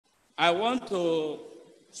I want to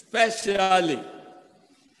specially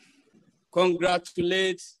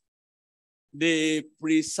congratulate the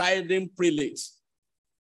presiding prelate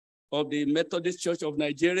of the Methodist Church of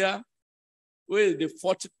Nigeria, who is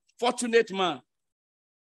the fortunate man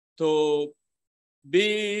to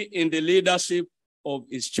be in the leadership of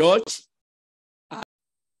his church,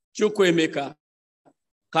 Chukwuemeka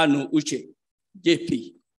Kanu Uche,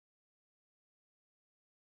 JP.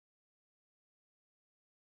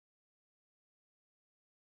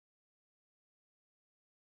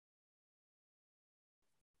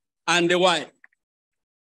 And the wife,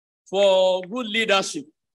 for good leadership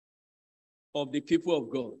of the people of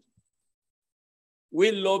God.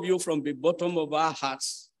 We love you from the bottom of our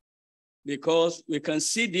hearts because we can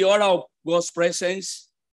see the aura of God's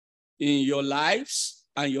presence in your lives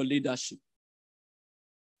and your leadership.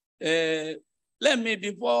 Let me,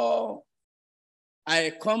 before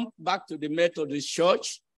I come back to the Methodist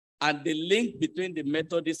Church and the link between the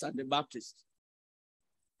Methodist and the Baptist,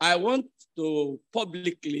 I want to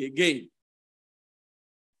publicly again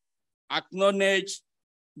acknowledge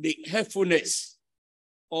the helpfulness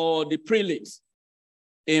or the prelates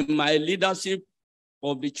in my leadership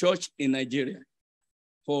of the church in Nigeria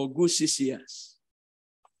for a good 6 years.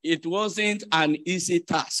 It wasn't an easy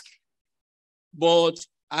task, but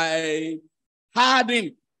I had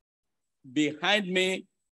him behind me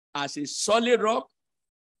as a solid rock,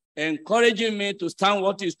 encouraging me to stand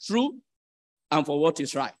what is true and for what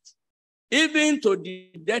is right, even to the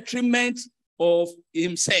detriment of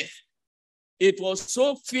himself. It was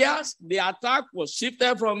so fierce, the attack was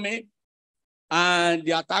shifted from me, and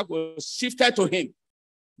the attack was shifted to him.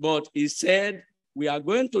 But he said, we are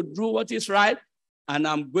going to do what is right, and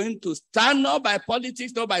I'm going to stand not by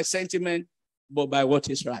politics, not by sentiment, but by what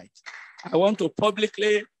is right. I want to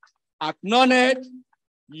publicly acknowledge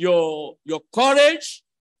your courage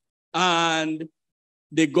and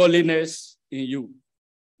the godliness in you.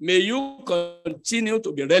 May you continue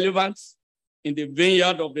to be relevant in the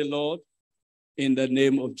vineyard of the Lord in the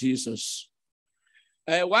name of Jesus.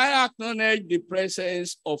 While I acknowledge the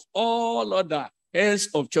presence of all other heads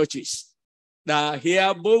of churches that are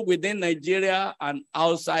here both within Nigeria and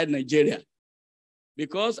outside Nigeria,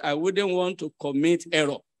 because I wouldn't want to commit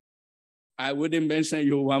error, I wouldn't mention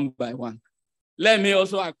you one by one. Let me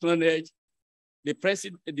also acknowledge the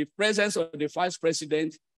presence of the Vice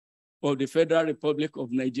President of the Federal Republic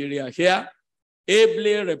of Nigeria here,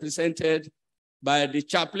 ably represented by the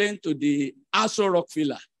chaplain to the Aso Rock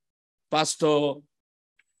Villa, Pastor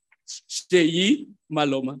Seyi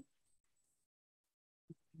Maloma.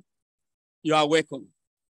 You are welcome.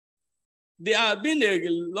 There has been a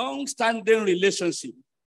long-standing relationship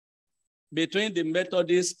between the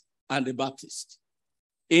Methodist and the Baptist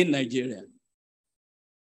in Nigeria.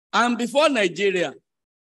 And before Nigeria,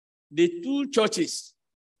 the two churches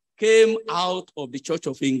came out of the Church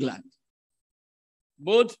of England,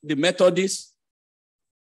 both the Methodists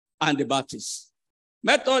and the Baptists.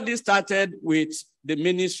 Methodist started with the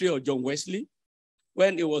ministry of John Wesley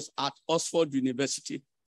when he was at Oxford University.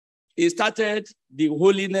 He started the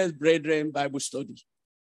Holiness Brethren Bible Study.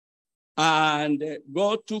 And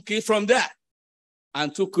God took it from there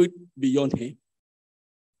and took it beyond him.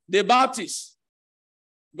 The Baptists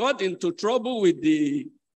got into trouble with the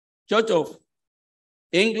Church of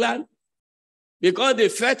England because they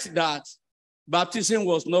felt that baptism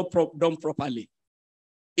was not done properly.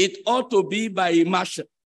 It ought to be by immersion.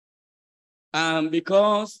 And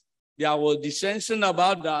because there was dissension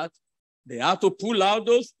about that, they had to pull out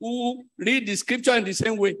those who read the scripture in the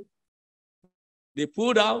same way. They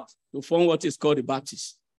pulled out to form what is called the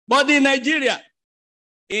Baptist. But in Nigeria,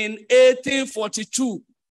 in 1842,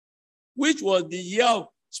 which was the year of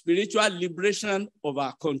spiritual liberation of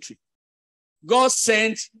our country, God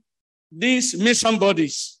sent these mission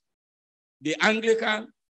bodies, the Anglican,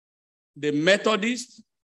 the Methodist,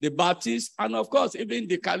 the Baptist, and of course, even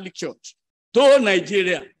the Catholic Church, to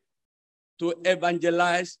Nigeria to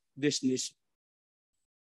evangelize this nation.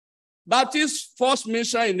 Baptist's first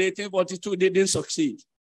mission in 1842 didn't succeed.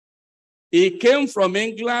 He came from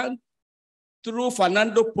England through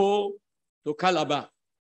Fernando Po to Calabar.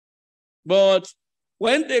 But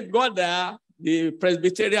when they got there, the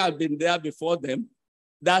Presbyterian had been there before them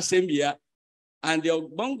that same year, and the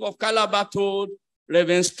monk of Calabar told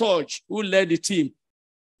Reverend Sturge, who led the team,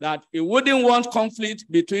 that he wouldn't want conflict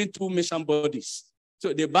between two mission bodies.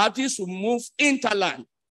 So the Baptists would move interland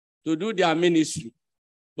to do their ministry.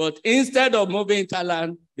 But instead of moving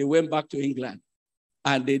interland, they went back to England.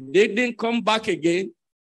 And they didn't come back again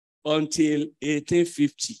until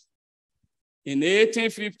 1850. In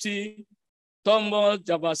 1850, Thomas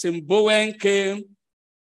Jefferson Bowen came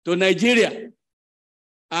to Nigeria.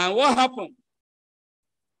 And what happened?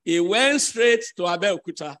 He went straight to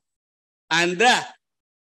Abeokuta, and there,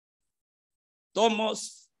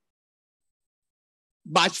 Thomas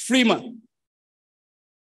Batch Freeman,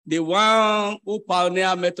 the one who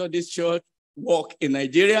pioneered Methodist Church work in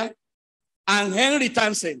Nigeria, and Henry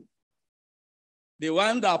Townsend, the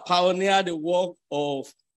one that pioneered the work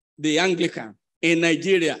of the Anglican in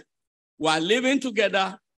Nigeria, were living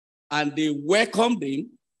together, and they welcomed him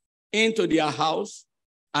into their house,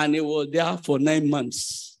 and he was there for 9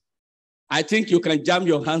 months. I think you can jam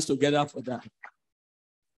your hands together for that.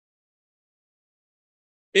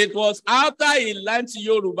 It was after he learned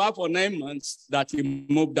Yoruba for 9 months that he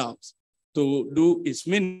moved out to do his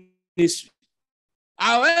ministry.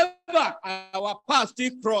 However, our path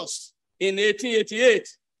still crossed in 1888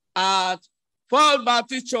 at Paul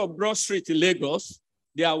Baptist Church, Broad Street, Lagos.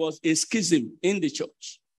 There was a schism in the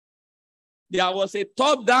church. There was a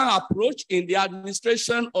top-down approach in the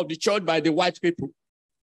administration of the church by the white people.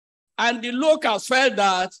 And the locals felt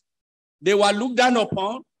that they were looked down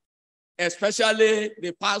upon, especially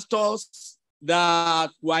the pastors that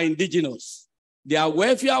were indigenous. Their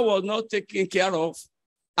welfare was not taken care of,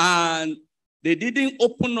 and they didn't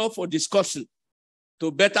open up for discussion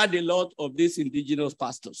to better the lot of these indigenous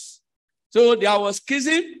pastors. So there was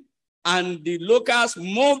schism, and the locals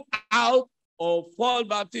moved out of Paul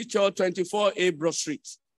Baptist Church, 24A Broad Street,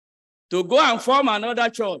 to go and form another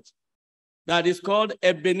church that is called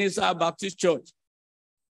Ebenezer Baptist Church.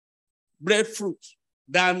 Breadfruit,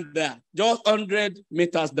 down there, just 100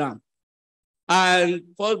 meters down. And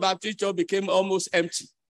Paul Baptist Church became almost empty.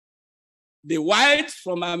 The whites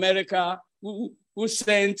from America who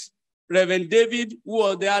sent Reverend David, who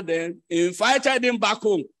was there then, invited him back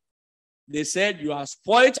home. They said, you have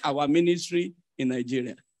spoiled our ministry in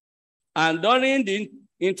Nigeria. And during the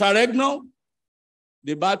interregnum,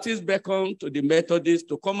 the Baptists beckoned to the Methodists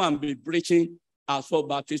to come and be preaching at Fort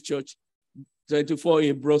Baptist Church,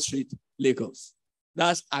 24A Broad Street, Lagos.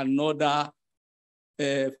 That's another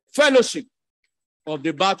fellowship of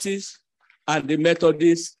the Baptists and the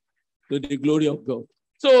Methodists to the glory of God.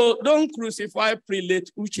 So don't crucify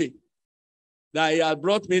Prelate Uche that he has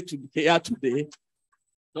brought me to here today.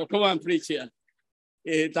 So come and preach here.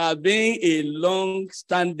 It has been a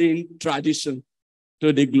long-standing tradition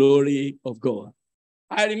to the glory of God.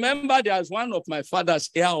 I remember there's one of my fathers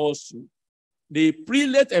here also, the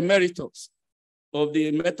Prelate Emeritus of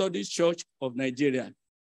the Methodist Church of Nigeria,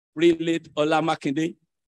 Prelate Ola Makinde.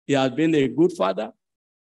 He has been a good father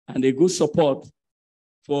and a good support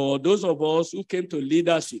for those of us who came to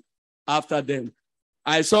leadership after them.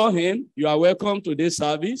 I saw him. You are welcome to this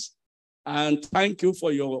service, and thank you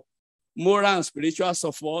for your moral and spiritual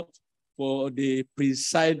support for the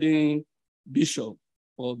presiding bishop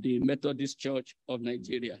of the Methodist Church of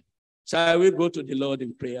Nigeria. Shall we go to the Lord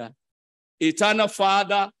in prayer? Eternal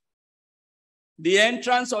Father, the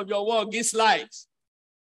entrance of your word gives light,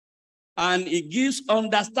 and it gives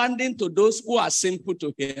understanding to those who are simple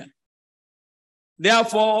to hear.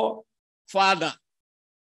 Therefore, Father,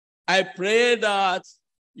 I pray that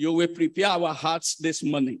you will prepare our hearts this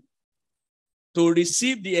morning to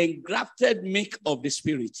receive the engrafted milk of the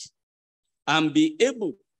Spirit and be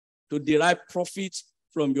able to derive profit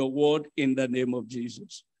from your word in the name of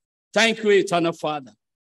Jesus. Thank you, eternal Father.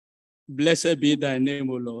 Blessed be thy name,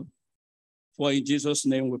 O Lord. For in Jesus'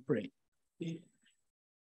 name we pray.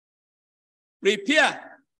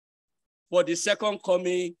 Prepare for the second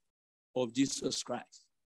coming of Jesus Christ.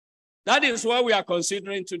 That is what we are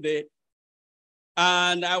considering today.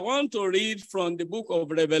 And I want to read from the book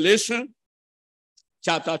of Revelation,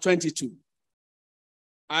 chapter 22.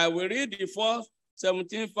 I will read the first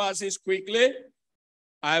 17 verses quickly.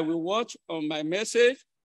 I will watch on my message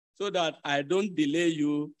so that I don't delay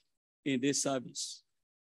you in this service.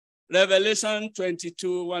 Revelation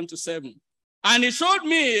 22, 1-7. And he showed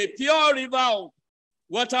me a pure river of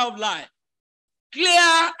water of life,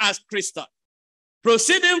 clear as crystal,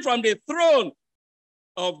 proceeding from the throne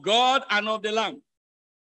of God and of the Lamb.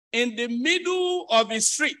 In the middle of the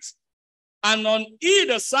street and on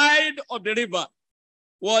either side of the river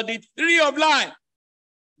was the tree of life,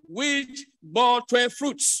 which bore 12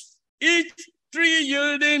 fruits, each tree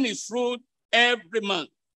yielding its fruit every month.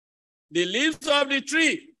 The leaves of the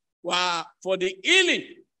tree were for the healing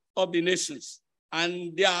of the nations,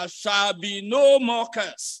 and there shall be no more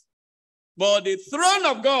curse. But the throne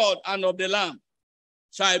of God and of the Lamb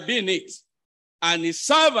shall be in it, and his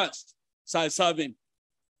servants shall serve him.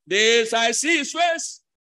 They shall see his face,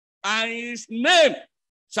 and his name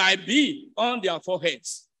shall be on their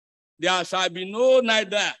foreheads. There shall be no night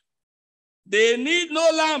there. They need no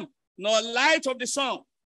lamp, nor light of the sun,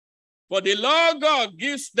 For the Lord God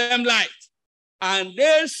gives them light, and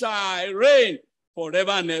they shall reign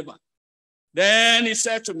forever and ever. Then he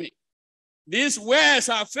said to me, these words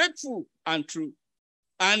are faithful and true.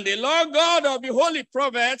 And the Lord God of the holy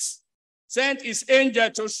prophets sent his angel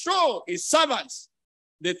to show his servants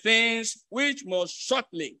the things which must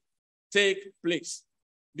shortly take place.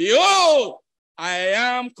 Behold, I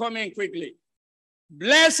am coming quickly.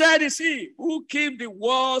 Blessed is he who keeps the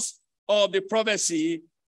words of the prophecy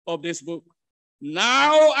of this book.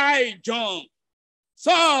 Now I, John,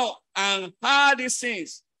 saw and heard these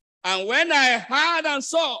things. And when I heard and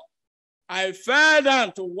saw, I fell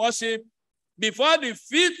down to worship before the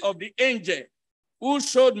feet of the angel who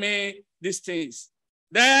showed me these things.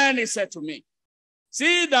 Then he said to me,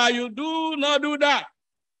 see that you do not do that,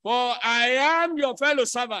 for I am your fellow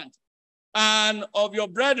servant, and of your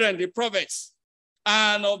brethren, the prophets,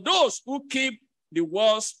 and of those who keep the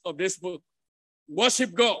words of this book.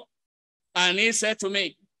 Worship God. And he said to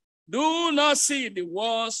me, do not see the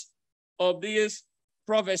words of this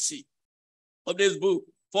prophecy of this book,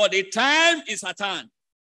 for the time is at hand.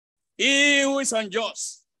 He who is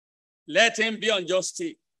unjust, let him be unjust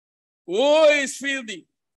still. Who is filthy,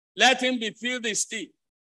 let him be filthy still.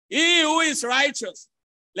 He who is righteous,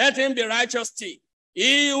 let him be righteous still.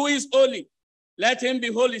 He who is holy, let him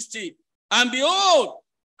be holy still. And behold,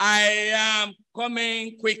 I am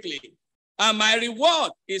coming quickly, and my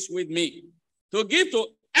reward is with me, to give to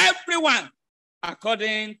everyone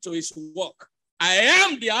according to his work. I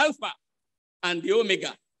am the Alpha and the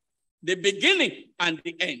Omega, the beginning and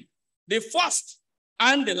the end, the first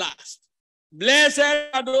and the last. Blessed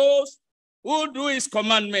are those who do his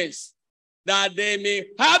commandments, that they may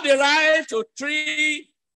have the right to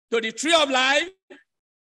the tree of life,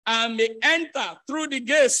 and may enter through the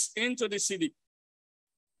gates into the city.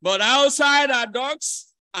 But outside are dogs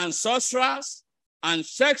and sorcerers and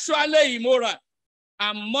sexually immoral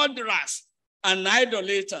and murderers and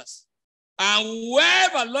idolaters, and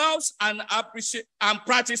whoever loves and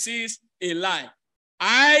practices a lie.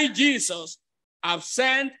 I, Jesus, have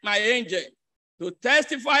sent my angel to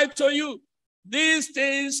testify to you these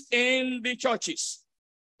things in the churches.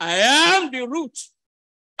 I am the root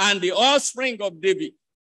and the offspring of David,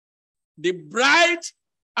 the bride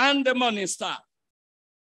and the morning star.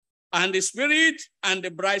 And the Spirit and the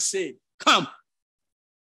bride say, come.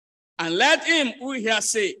 And let him who hears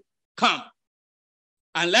say, come.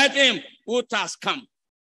 And let him who thirsts come.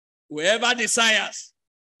 Whoever desires,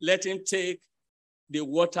 let him take the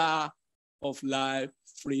water of life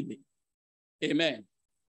freely. Amen.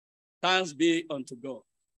 Thanks be unto God.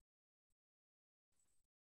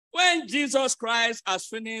 When Jesus Christ has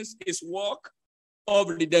finished his work of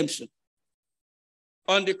redemption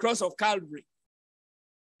on the cross of Calvary,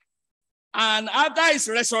 and after his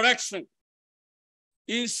resurrection,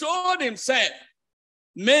 he showed himself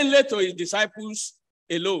mainly to his disciples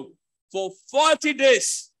alone for 40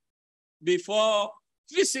 days before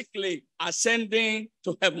physically ascending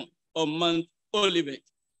to heaven on Mount Olivet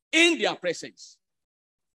in their presence.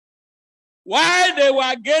 While they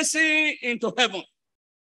were gazing into heaven,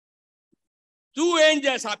 two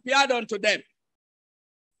angels appeared unto them,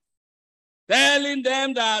 telling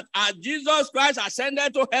them that as Jesus Christ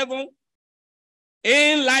ascended to heaven,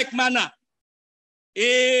 in like manner,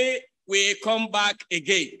 he will come back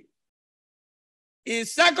again.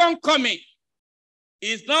 His second coming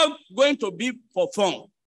is not going to be for fun.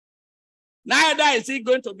 Neither is he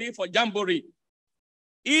going to be for jamboree.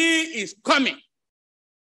 He is coming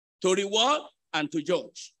to reward and to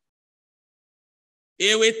judge.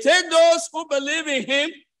 He will take those who believe in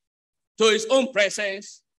him to his own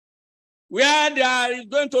presence, where there is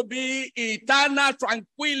going to be eternal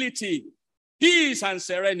tranquility, peace and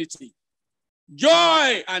serenity,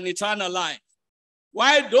 joy and eternal life.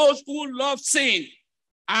 While those who love sin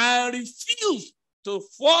and refuse to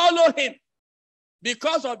follow him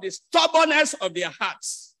because of the stubbornness of their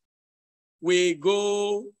hearts, will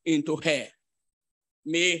go into hell.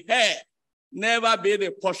 May hell never be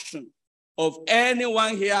the portion of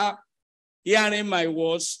anyone here hearing my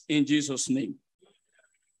words in Jesus' name.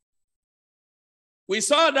 We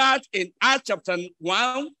saw that in Acts chapter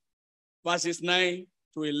 1, verses 9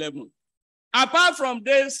 to 11. Apart from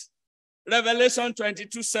this, Revelation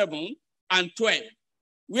 22:7 and 12,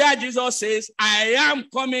 where Jesus says, I am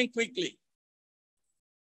coming quickly.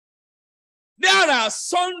 There are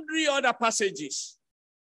sundry other passages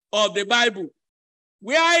of the Bible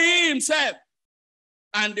where he himself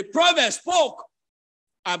and the prophet spoke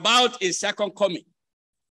about his second coming.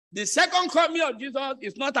 The second coming of Jesus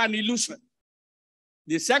is not an illusion.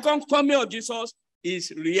 The second coming of Jesus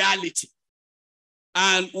is reality.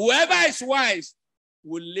 And whoever is wise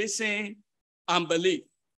will listen and believe.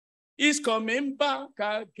 He's coming back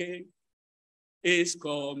again. He's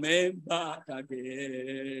coming back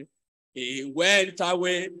again. He went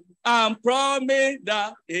away and promised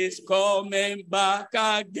that he's coming back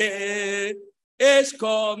again. He's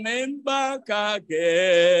coming back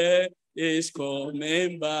again. He's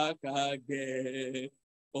coming back again.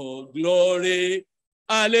 Oh, glory.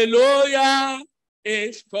 Hallelujah.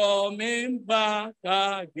 He's coming back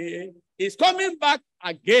again. He's coming back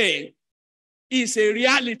again. It's a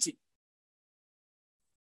reality.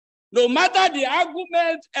 No matter the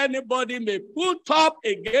argument anybody may put up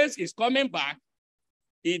against his coming back,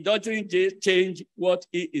 it doesn't change what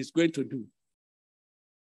he is going to do.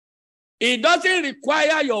 It doesn't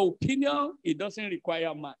require your opinion. It doesn't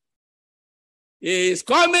require mine. His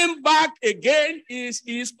coming back again is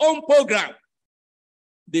his own program.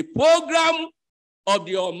 The program of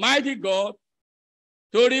the Almighty God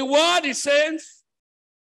to reward the saints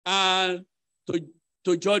and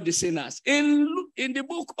to judge the sinners. In the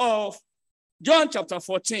book of John chapter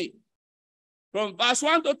 14, from verse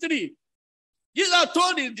 1 to 3, Jesus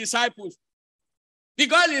told his disciples,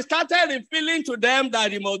 because he started revealing to them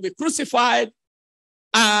that he must be crucified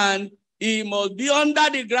and he must be under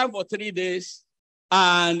the ground for 3 days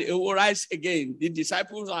and he will rise again. The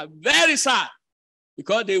disciples are very sad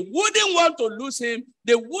because they wouldn't want to lose him.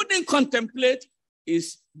 They wouldn't contemplate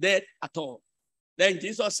his death at all. Then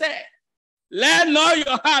Jesus said, let not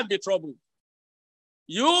your heart be troubled.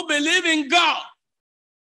 You believe in God,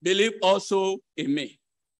 believe also in me.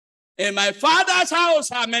 In my Father's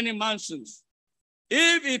house are many mansions.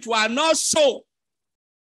 If it were not so,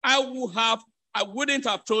 I wouldn't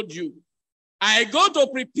have told you. I go to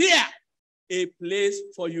prepare a place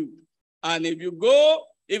for you. And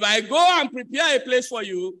if I go and prepare a place for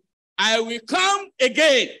you, I will come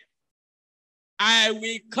again. I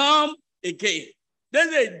will come again. This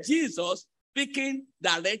is Jesus speaking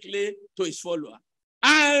directly to his follower.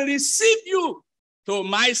 I receive you to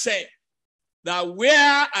myself, that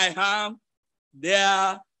where I am,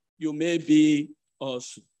 there you may be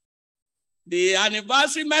also. The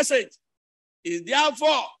anniversary message is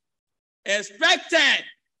therefore expected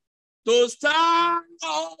to start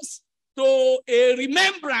us to a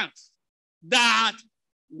remembrance that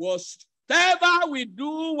whatever we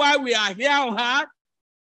do while we are here on earth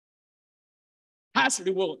has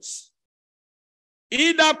rewards,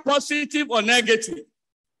 either positive or negative,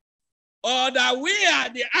 or that we are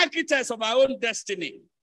the architects of our own destiny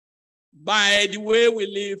by the way we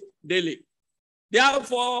live daily.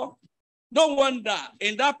 Therefore, no wonder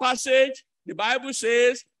in that passage, the Bible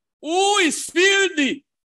says, who is filthy,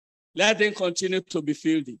 let him continue to be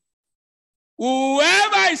filthy.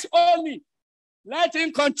 Whoever is holy, let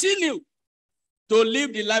him continue to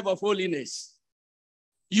live the life of holiness.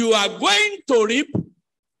 You are going to reap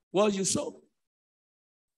what you sow.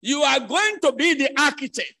 You are going to be the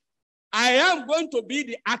architect. I am going to be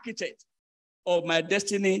the architect of my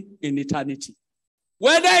destiny in eternity,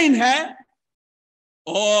 whether in hell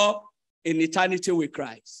or in eternity with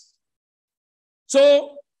Christ.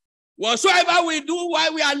 So, whatsoever we do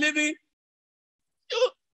while we are living,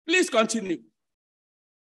 please continue.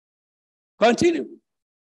 Continue.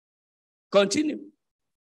 Continue.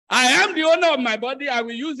 I am the owner of my body. I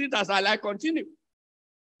will use it as I like. Continue.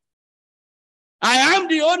 I am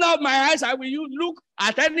the owner of my eyes. I will look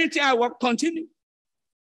at anything I want. Continue.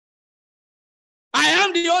 I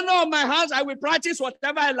am the owner of my house. I will practice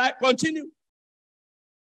whatever I like. Continue.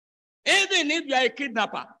 Even if you are a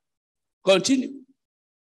kidnapper, continue.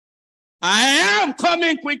 I am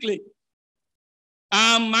coming quickly,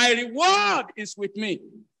 and my reward is with me.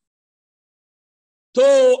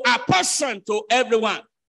 To a person, to everyone,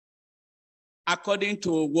 according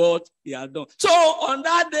to what he has done. So on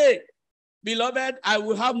that day, beloved, I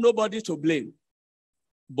will have nobody to blame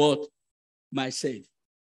but myself.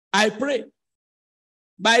 I pray,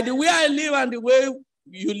 by the way I live and the way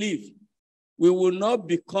you live, we will not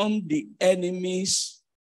become the enemies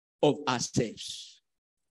of ourselves.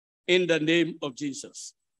 In the name of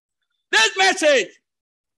Jesus. This message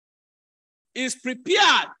is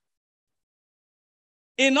prepared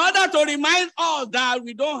in order to remind us that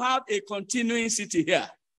we don't have a continuing city here.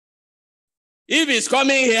 If it's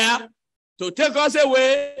coming here to take us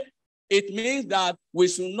away, it means that we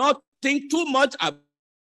should not think too much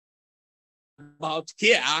about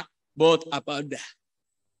here, but about there.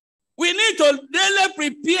 We need to daily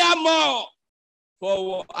prepare more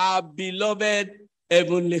for our beloved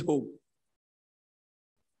heavenly home.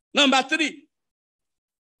 Number 3,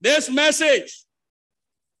 this message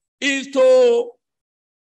is to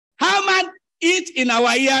hammer it in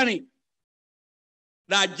our hearing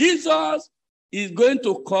that Jesus is going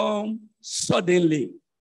to come suddenly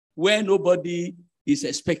when nobody is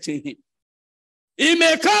expecting him. He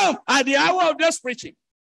may come at the hour of this preaching.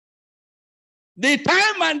 The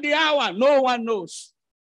time and the hour, no one knows.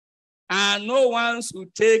 And no one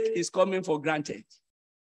should take his coming for granted.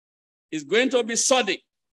 It's going to be sudden.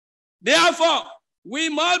 Therefore, we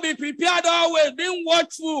must be prepared always, being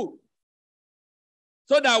watchful,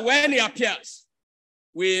 so that when he appears,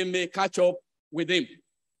 we may catch up with him.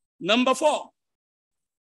 Number 4,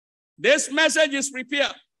 this message is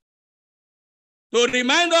prepared to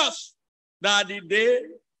remind us that the day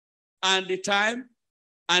and the time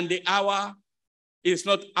and the hour is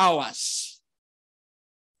not ours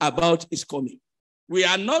about his coming. We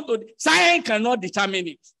are not, science cannot determine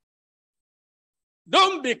it.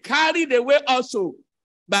 Don't be carried away also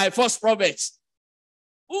by false prophets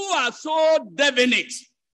who are so definite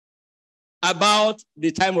about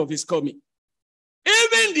the time of his coming.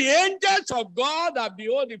 Even the angels of God that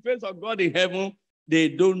behold the face of God in heaven, they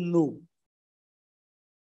don't know.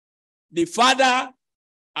 The Father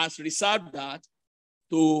has reserved that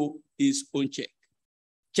to his own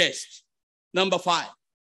chest. Number 5,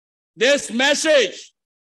 this message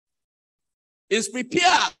is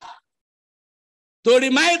prepared to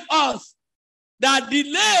remind us that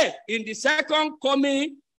delay in the second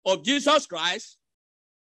coming of Jesus Christ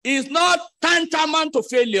is not tantamount to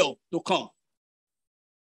failure to come.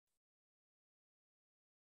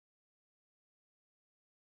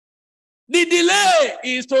 The delay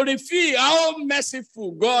is to reveal how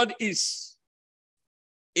merciful God is.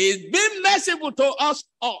 He's been merciful to us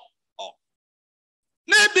all.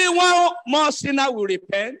 Maybe one more sinner will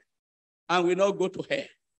repent and will not go to hell.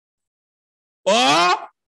 Or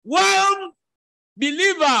one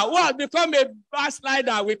believer who has become a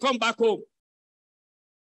backslider will come back home.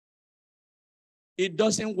 He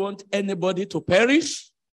doesn't want anybody to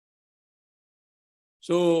perish,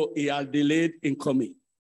 so he has delayed in coming.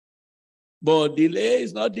 But delay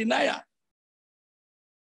is not denial.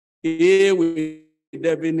 He will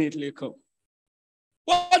definitely come.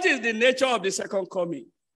 What is the nature of the second coming?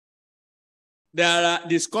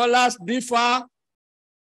 The scholars differ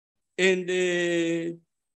in the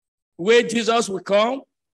way Jesus will come,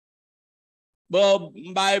 but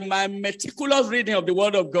by my meticulous reading of the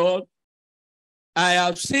Word of God, I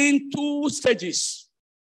have seen 2 stages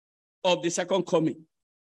of the second coming.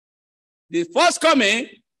 The first coming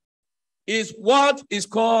is what is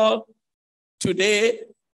called today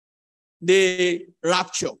the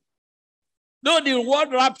rapture. Though the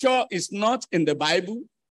word rapture is not in the Bible,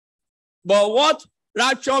 but what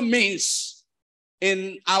rapture means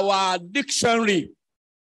in our dictionary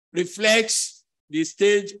reflects the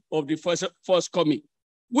stage of the first coming,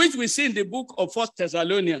 which we see in the book of 1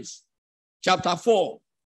 Thessalonians, chapter 4.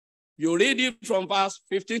 You read it from verse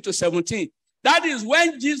 15 to 17. That is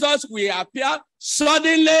when Jesus will appear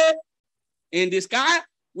suddenly in the sky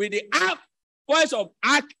with the voice of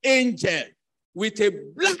archangel, with a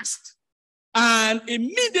blast. And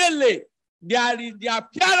immediately there is the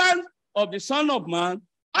appearance of the Son of Man.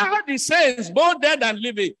 All the saints, both dead and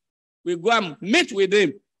living, will go and meet with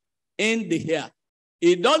him in the air.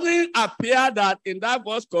 It doesn't appear that in that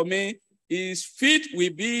first coming, his feet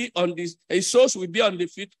will be on this, his soles will be on the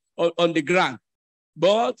feet on the ground.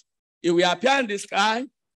 But he will appear in the sky,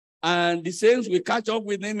 and the saints will catch up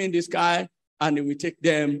with him in the sky, and he will take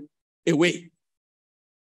them away.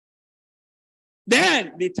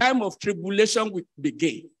 Then the time of tribulation will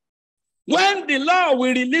begin. When the Lord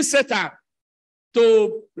will release Satan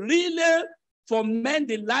to really foment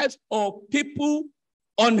the lives of people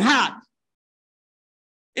on earth.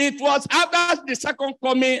 It was after the second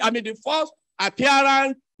coming, the first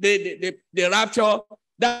appearance, the rapture,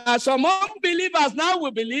 that some unbelievers now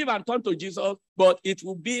will believe and turn to Jesus, but it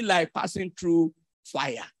will be like passing through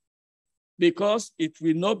fire because it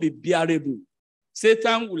will not be bearable.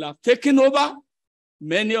 Satan will have taken over.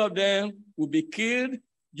 Many of them will be killed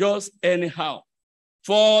just anyhow.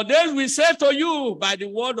 For this we say to you by the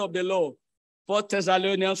word of the Lord, 1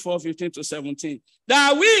 Thessalonians 4:15 to 17,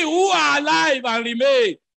 that we who are alive and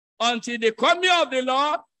remain until the coming of the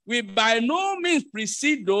Lord will by no means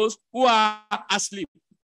precede those who are asleep.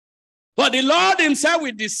 For the Lord himself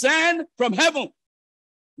will descend from heaven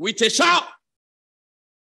with a shout,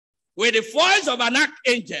 with the voice of an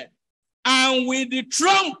archangel, and with the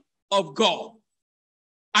trump of God.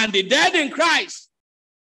 And the dead in Christ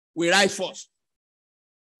will rise first.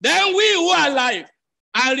 Then we who are alive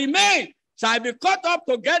and remain shall be caught up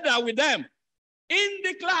together with them in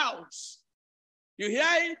the clouds. You hear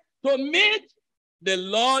it? To meet the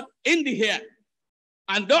Lord in the air.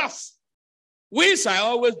 And thus, we shall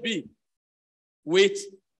always be with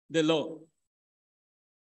the Lord.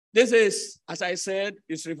 This is, as I said,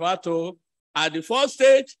 is referred to at the first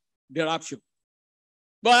stage, the rapture.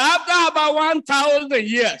 But after about 1,000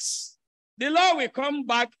 years, the Lord will come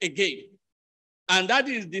back again. And that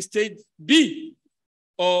is the stage B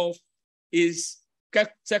of his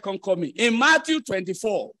second coming. In Matthew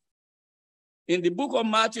 24, in the book of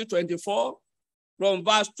Matthew 24, from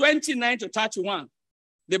verse 29 to 31,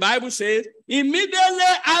 the Bible says, immediately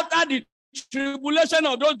after the tribulation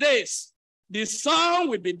of those days, the sun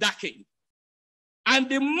will be darkened, and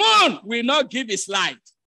the moon will not give its light.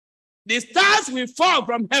 The stars will fall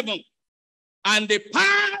from heaven, and the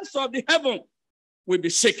powers of the heaven will be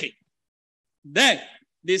shaken. Then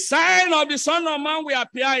the sign of the Son of Man will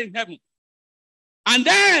appear in heaven. And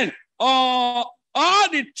then all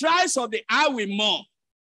the tribes of the earth will mourn.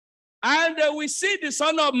 And they will see the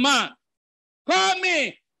Son of Man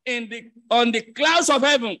coming on the clouds of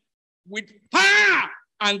heaven with power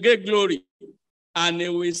and great glory. And he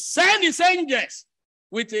will send his angels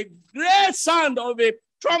with a great sound of a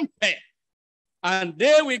trumpet. And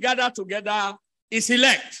they will gather together his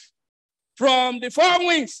elect from the four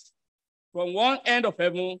winds, from one end of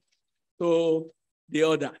heaven to the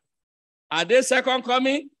other. At the second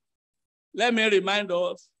coming, let me remind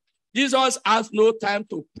us, Jesus has no time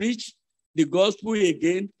to preach the gospel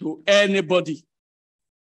again to anybody.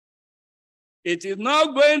 It is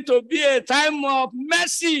not going to be a time of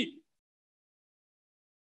mercy.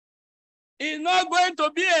 It's not going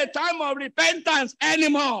to be a time of repentance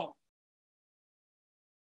anymore.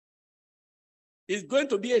 It's going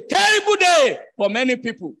to be a terrible day for many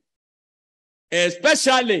people,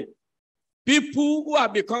 especially people who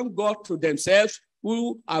have become God to themselves,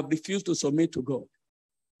 who have refused to submit to God.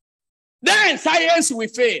 Then science will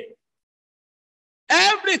fail.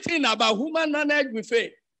 Everything about human knowledge will fail.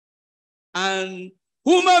 And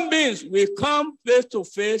human beings will come face to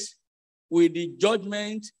face with the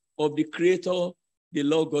judgment of the Creator, the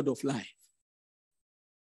Lord God of life.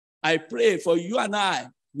 I pray for you and I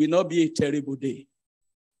will not be a terrible day.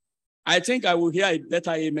 I think I will hear a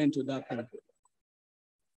better amen to that point.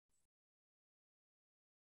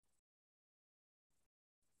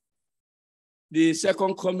 The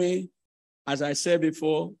second coming, as I said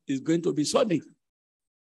before, is going to be sudden.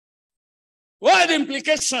 What is the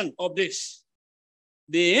implication of this?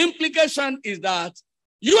 The implication is that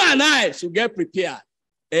you and I should get prepared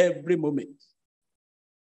every moment.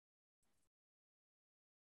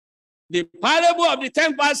 The parable of the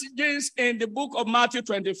 10 passages in the book of Matthew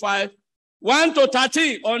 25, 1 to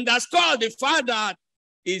 13, underscore the fact that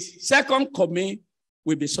his second coming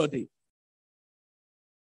will be sudden.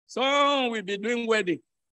 Some will be doing wedding,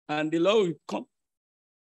 and the Lord will come.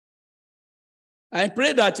 I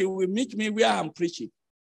pray that he will meet me where I'm preaching.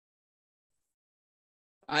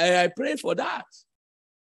 I pray for that.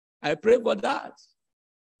 I pray for that.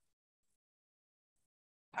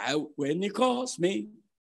 When he calls me,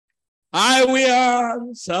 I will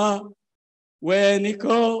answer. When he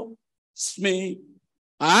calls me,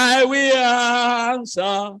 I will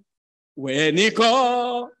answer. When he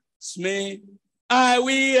calls me, I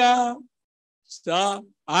will answer.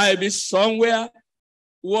 I'll be somewhere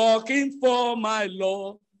walking for my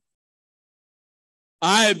Lord.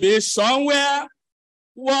 I'll be somewhere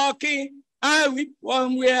walking. I'll be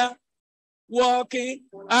somewhere walking.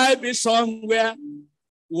 I'll be somewhere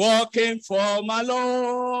walking for my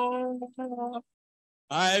Lord.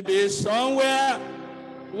 I'll be somewhere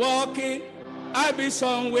walking. I'll be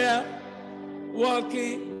somewhere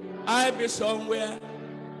walking. I'll be somewhere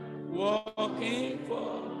walking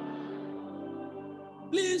for.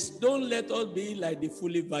 Please don't let us be like the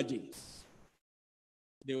foolish virgins.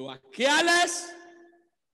 They were careless.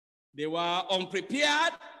 They were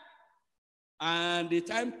unprepared. And the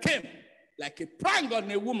time came like a prank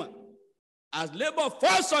on a woman. As labor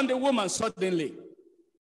falls on the woman suddenly,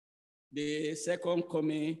 the second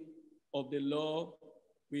coming of the Lord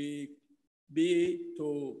will be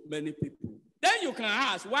to many people. Then you can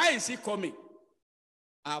ask, why is he coming?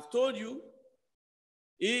 I've told you,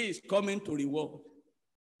 he is coming to reward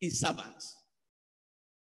his servants.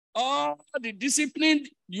 All the discipline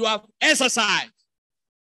you have exercised,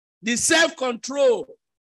 the self-control,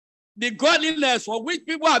 the godliness for which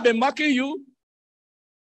people have been mocking you,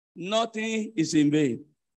 nothing is in vain.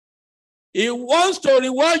 He wants to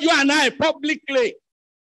reward you and I publicly.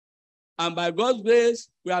 And by God's grace,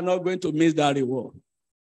 we are not going to miss that reward.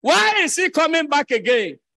 Why is he coming back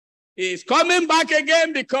again? He is coming back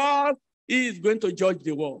again because he is going to judge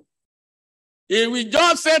the world. He will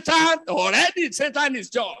judge Satan. Already Satan is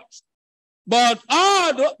judged. But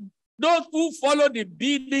all those who follow the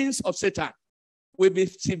biddings of Satan will be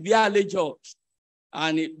severely judged.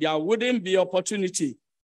 And there wouldn't be opportunity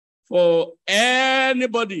for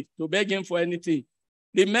anybody to beg him for anything.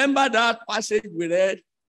 Remember that passage we read,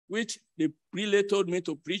 which the prelate told me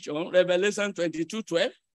to preach on, Revelation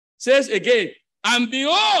 22:12, says again, and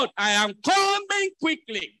behold, I am coming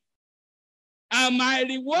quickly, and my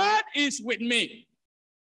reward is with me,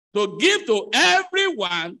 to give to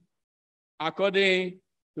everyone according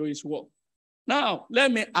to his work. Now, let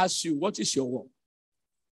me ask you, what is your work?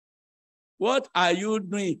 What are you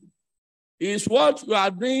doing? Is what you are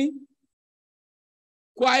doing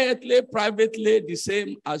quietly, privately, the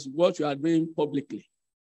same as what you are doing publicly?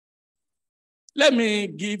 Let me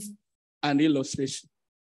give an illustration.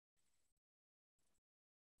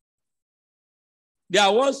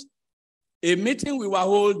 There was a meeting we were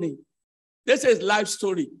holding. This is life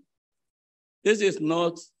story. This is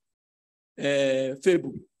not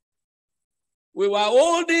fable. We were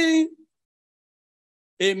holding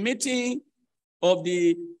a meeting of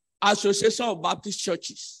the Association of Baptist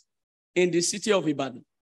Churches in the city of Ibadan.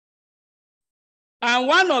 And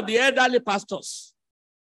one of the elderly pastors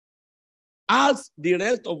asked the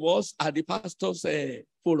rest of us at the pastor's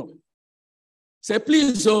forum, say,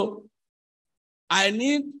 please, so I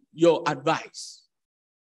need your advice.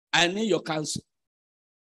 I need your counsel.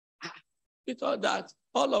 He thought that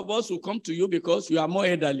all of us will come to you because you are more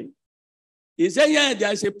elderly. He said, yeah,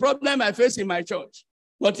 there is a problem I face in my church.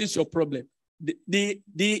 What is your problem? The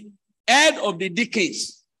head of the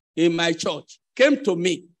deacons in my church came to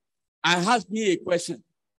me and asked me a question.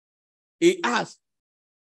 He asked,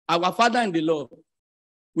 our Father in the Lord,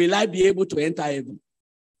 will I be able to enter heaven?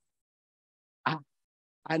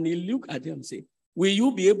 And he looked at him and said, will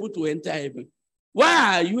you be able to enter heaven?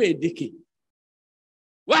 Why are you a deacon?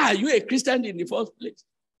 Why are you a Christian in the first place?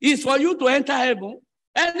 It's for you to enter heaven.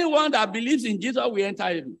 Anyone that believes in Jesus will enter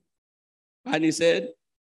heaven. And he said,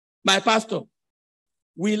 my pastor,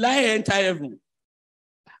 will I enter heaven?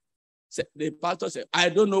 The pastor said, I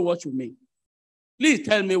don't know what you mean. Please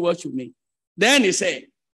tell me what you mean. Then he said,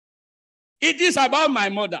 it is about my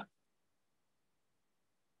mother.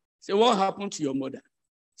 Say, what happened to your mother?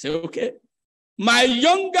 Say, okay. My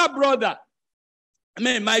younger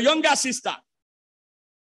sister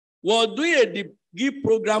was doing a degree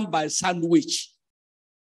program by Sandwich.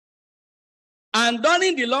 And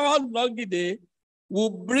during the long day, we'll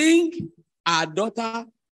bring our daughter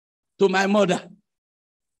to my mother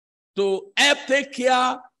to help take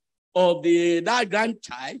care of that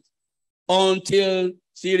grandchild until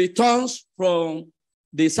she returns from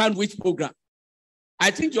the Sandwich program.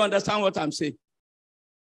 I think you understand what I'm saying.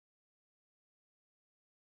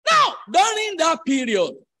 Now, during that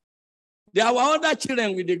period, there were other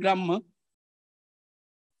children with the grandma,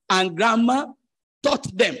 and grandma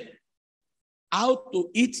taught them how to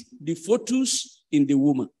eat the fetus in the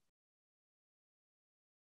woman.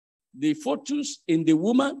 The fetus in the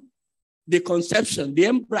woman, the conception, the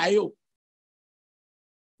embryo.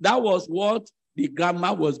 That was what the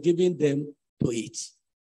grandma was giving them to eat.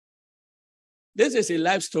 This is a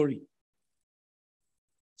life story.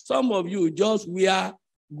 Some of you just wear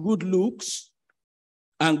good looks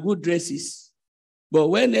and good dresses. But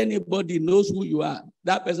when anybody knows who you are,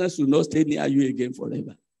 that person should not stay near you again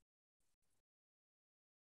forever.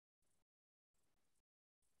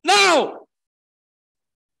 Now,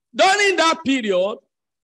 during that period,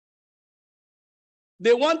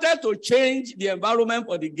 they wanted to change the environment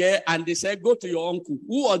for the girl, and they said, go to your uncle,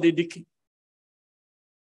 who are the deacon.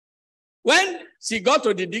 When she got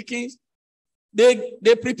to the deacons, they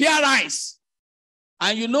prepare rice.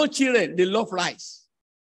 And you know children, they love rice.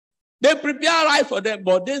 They prepare rice for them,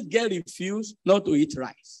 but this girl refused not to eat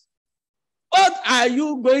rice. What are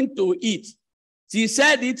you going to eat? She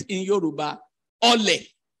said it in Yoruba, ole.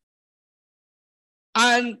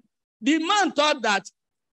 And the man thought that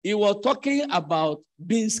he was talking about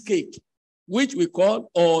beans cake, which we call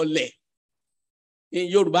ole in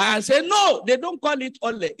Yoruba. And said, no, they don't call it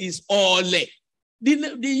ole, it's ole.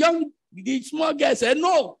 The small girl said,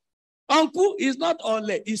 no, uncle, it's not ole,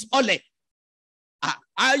 it's ole.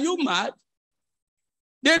 Are you mad?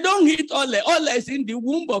 They don't eat ole. Ole is in the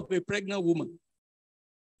womb of a pregnant woman.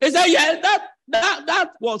 He said, yeah,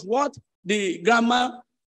 that was what the grandma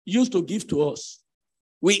used to give to us.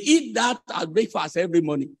 We eat that at breakfast every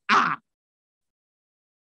morning.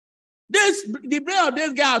 The brain of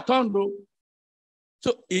this guy turned, bro.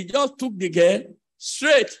 So he just took the girl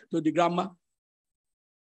straight to the grandma.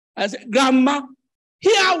 I said, grandma,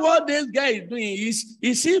 hear what this guy is doing.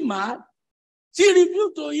 Is he mad? She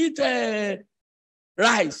refused to eat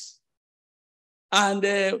rice. And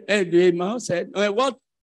the man said, what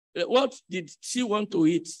did she want to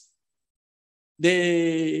eat?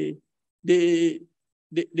 The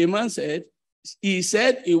man said, he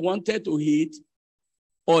said he wanted to hit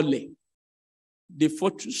Ole, the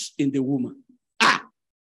fortress in the woman.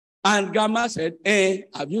 And grandma said,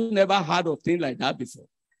 have you never heard of things like that before?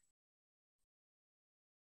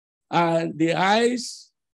 And the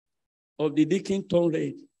eyes of the deacon turned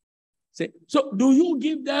red. Say, so do you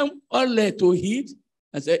give them Ole to hit?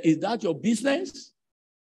 I said, is that your business?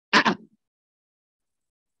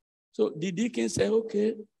 So the deacon said,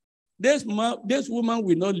 okay, this woman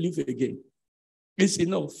will not live again. It's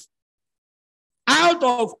enough. Out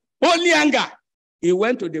of holy anger, he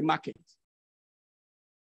went to the market.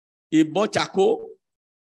 He bought charcoal,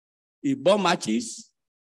 he bought matches,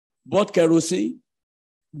 bought kerosene,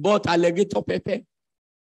 bought alligator pepper,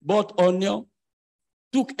 bought onion,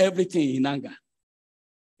 took everything in anger.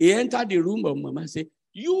 He entered the room of Mama and said,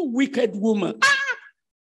 you wicked woman,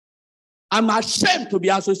 I'm ashamed to be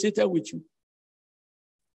associated with you.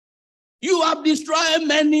 You have destroyed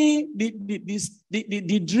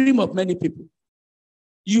the dream of many people.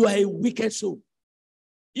 You are a wicked soul.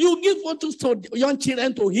 You give photos to young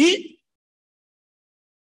children to eat.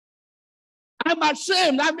 I'm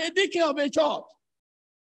ashamed. I'm a deacon of a church.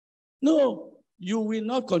 No, you will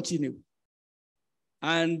not continue.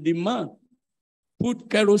 And the man put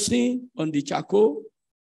kerosene on the charcoal,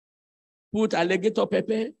 put alligator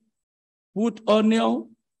pepper, put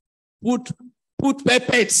onion, put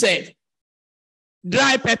pepper itself,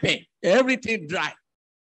 dry pepper, everything dry.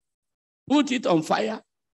 Put it on fire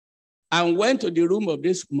and went to the room of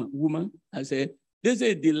this woman and said, this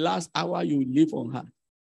is the last hour you will live on her.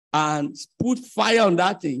 And put fire on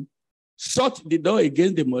that thing, shut the door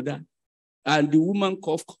against the mother, and the woman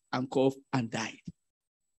coughed and died.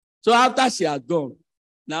 So after she had gone,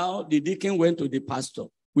 now the deacon went to the pastor,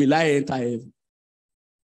 will I enter heaven?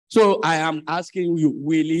 So I am asking you,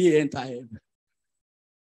 will he enter heaven?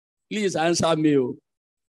 Please answer me.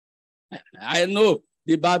 I know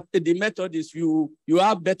the Methodist, you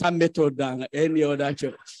have better method than any other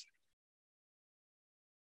church.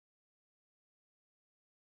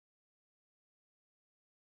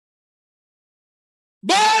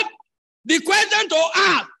 But the question to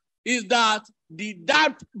ask is that, did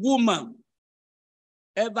that woman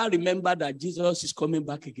ever remember that Jesus is coming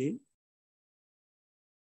back again?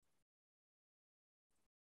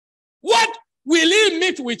 What will he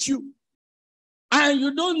meet with you? And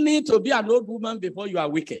you don't need to be an old woman before you are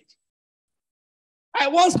wicked. I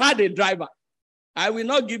once had a driver. I will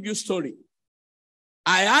not give you story.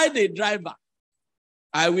 I had a driver.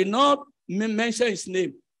 I will not mention his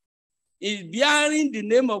name. He's bearing the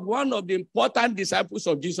name of one of the important disciples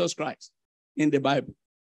of Jesus Christ in the Bible.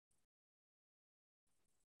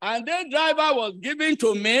 And that driver was given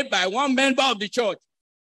to me by one member of the church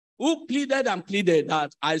who pleaded and pleaded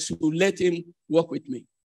that I should let him work with me.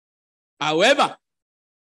 However,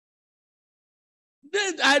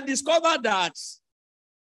 then I discovered that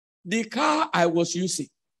the car I was using,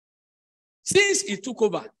 since he took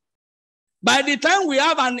over, by the time we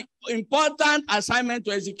have an important assignment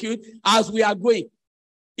to execute, as we are going,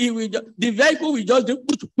 the vehicle will just do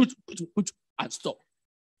put and stop.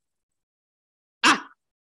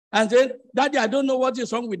 And then, Daddy, I don't know what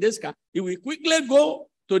is wrong with this car. He will quickly go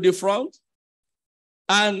to the front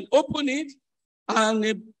and open it, and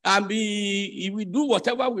he will do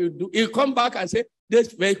whatever we do. He'll come back and say,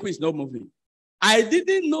 this vehicle is not moving. I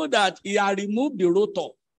didn't know that he had removed the rotor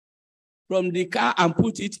from the car and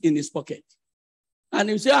put it in his pocket. And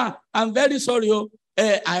he said, I'm very sorry.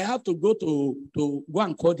 I have to go go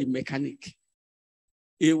and call the mechanic.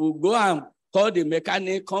 He will go and call the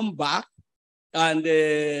mechanic, come back, and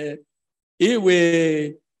he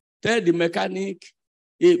will tell the mechanic.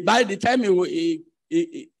 By the time he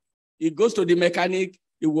goes to the mechanic,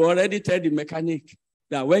 he will already tell the mechanic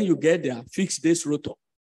that when you get there, fix this rotor.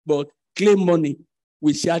 But claim money,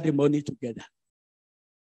 we share the money together.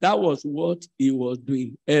 That was what he was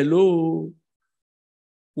doing. Hello.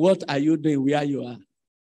 What are you doing where you are?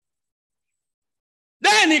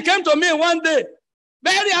 Then he came to me one day,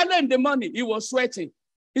 very early in the morning. He was sweating.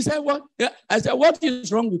 He said, what? I said, what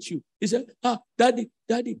is wrong with you? He said, Daddy,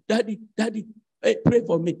 hey, pray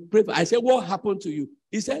for me. Pray for me. I said, what happened to you?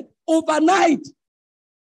 He said, overnight,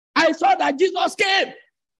 I saw that Jesus came.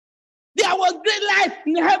 There was great life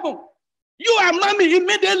in heaven. You and mommy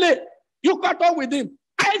immediately, you caught up with him.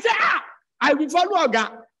 I said, I will follow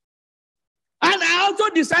God. And I also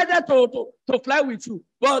decided to fly with you.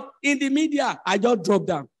 But in the media, I just dropped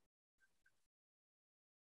down.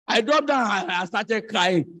 I dropped down and I started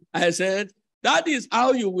crying. I said, that is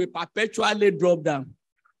how you will perpetually drop down.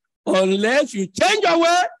 Unless you change your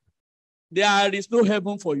way, there is no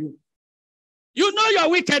heaven for you. You know your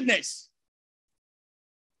wickedness.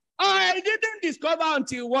 I didn't discover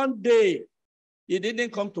until one day he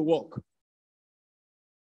didn't come to work.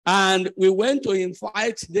 And we went to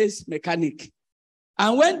invite this mechanic.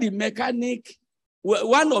 And when the mechanic,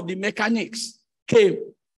 one of the mechanics came,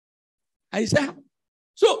 I said,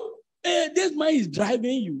 so this man is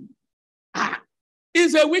driving you.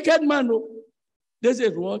 He's a wicked man. No? This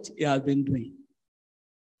is what he has been doing.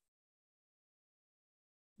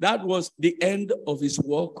 That was the end of his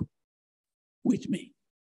work with me.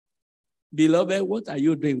 Beloved, what are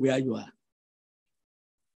you doing where you are?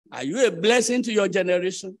 Are you a blessing to your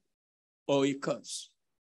generation or a curse?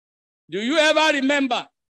 Do you ever remember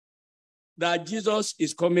that Jesus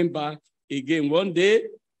is coming back again one day?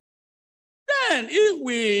 Then if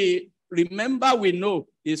we remember, we know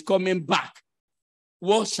he's coming back,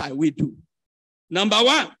 what shall we do? Number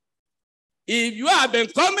one, if you have been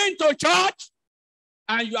coming to church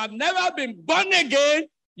and you have never been born again,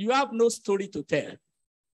 you have no story to tell.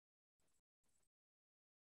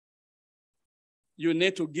 You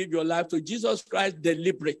need to give your life to Jesus Christ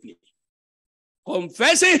deliberately,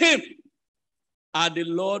 confessing him as the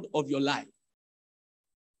Lord of your life.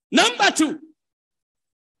 Number two,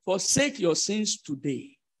 forsake your sins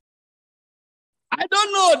today. I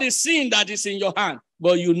don't know the sin that is in your hand,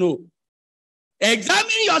 but you know.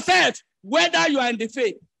 Examine yourself whether you are in the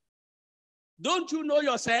faith. Don't you know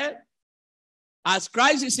yourself as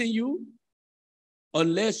Christ is in you?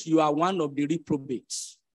 Unless you are one of the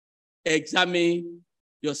reprobates. Examine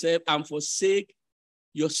yourself and forsake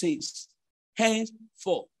your sins.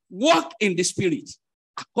 Henceforth, walk in the Spirit.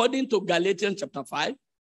 According to Galatians chapter 5,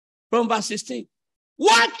 from verse 16.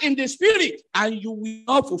 Walk in the Spirit and you will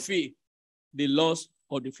not fulfill the lust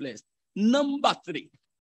of the flesh. Number three,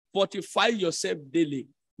 fortify yourself daily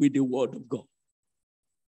with the word of God.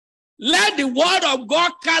 Let the word of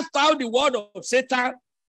God cast out the word of Satan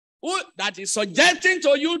that is suggesting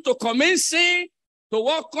to you to commit sin, to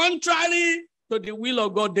walk contrary to the will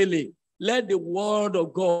of God daily. Let the word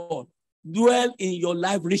of God dwell in your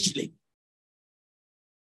life richly.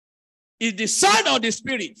 It's the sword of the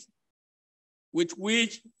Spirit with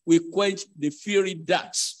which we quench the fiery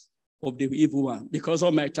darts of the evil one. Because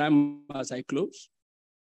of my time as I close,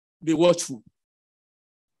 be watchful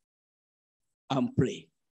and pray.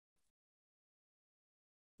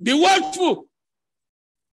 Be watchful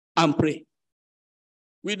and pray.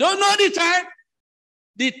 We don't know the time.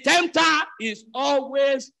 The tempter is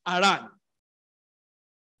always around.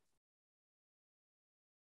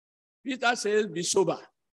 Peter says, be sober.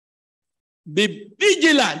 Be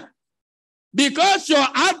vigilant. Because your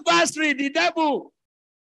adversary, the devil,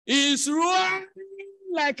 is roaring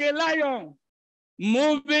like a lion,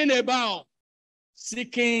 moving about,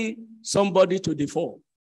 seeking somebody to devour,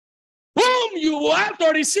 whom you have to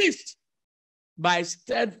resist by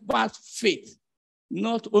steadfast faith.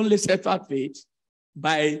 Not only steadfast faith,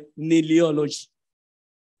 by teleology.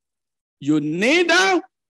 You kneel down,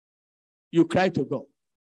 you cry to God.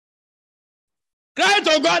 Cry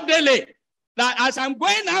to God daily that as I'm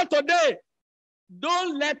going out today,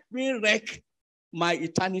 don't let me wreck my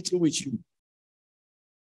eternity with you.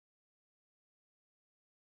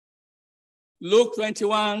 Luke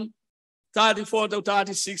 21, 34 to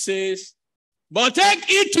 36 says, but take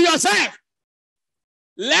it to yourself.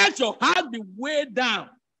 Let your heart be weighed down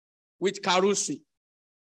with carousing,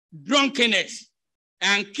 drunkenness,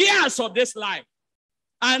 and cares of this life.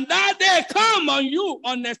 And that day come on you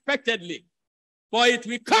unexpectedly. For it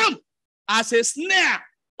will come as a snare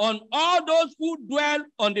on all those who dwell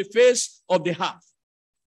on the face of the earth.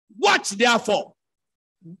 Watch, therefore.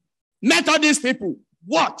 Methodist people,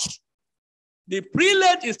 watch. The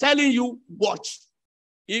prelate is telling you, watch.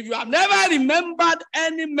 If you have never remembered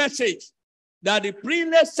any message that the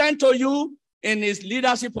prelate sent to you in his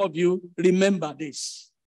leadership of you, remember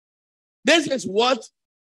this. This is what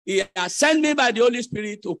he has sent me by the Holy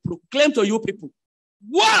Spirit to proclaim to you people.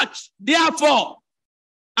 Watch, therefore,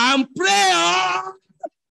 and pray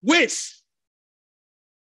always.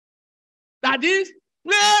 That is,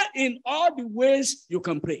 pray in all the ways you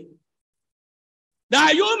can pray,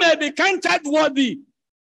 that you may be counted worthy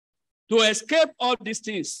to escape all these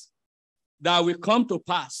things that will come to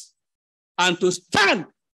pass and to stand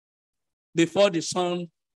before the Son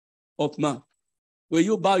of Man. Will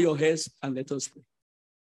you bow your heads and let us pray?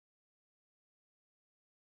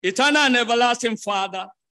 Eternal and everlasting Father,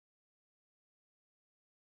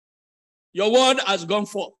 your word has gone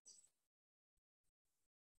forth.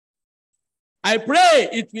 I pray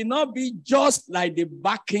it will not be just like the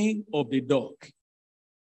barking of the dog.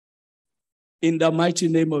 In the mighty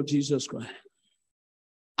name of Jesus Christ.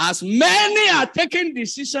 As many are taking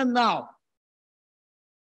decision now,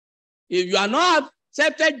 if you are not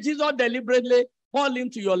accepted Jesus deliberately, call him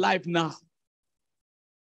to your life now.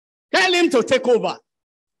 Tell him to take over.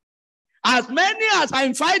 As many as are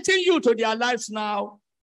inviting you to their lives now,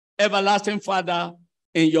 everlasting Father,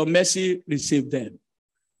 in your mercy, receive them.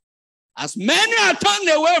 As many are turned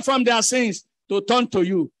away from their sins to turn to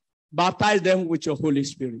you, baptize them with your Holy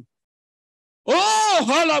Spirit. Oh,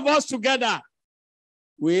 all of us together,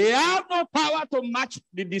 we have no power to match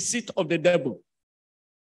the deceit of the devil.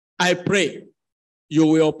 I pray you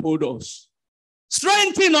will uphold us.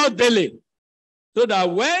 Strengthen us daily, so that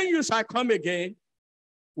when you shall come again,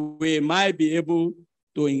 we might be able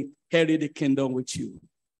to inherit the kingdom with you.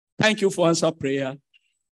 Thank you for answer prayer.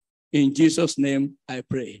 In Jesus' name, I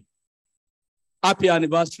pray. Happy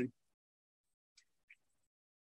anniversary.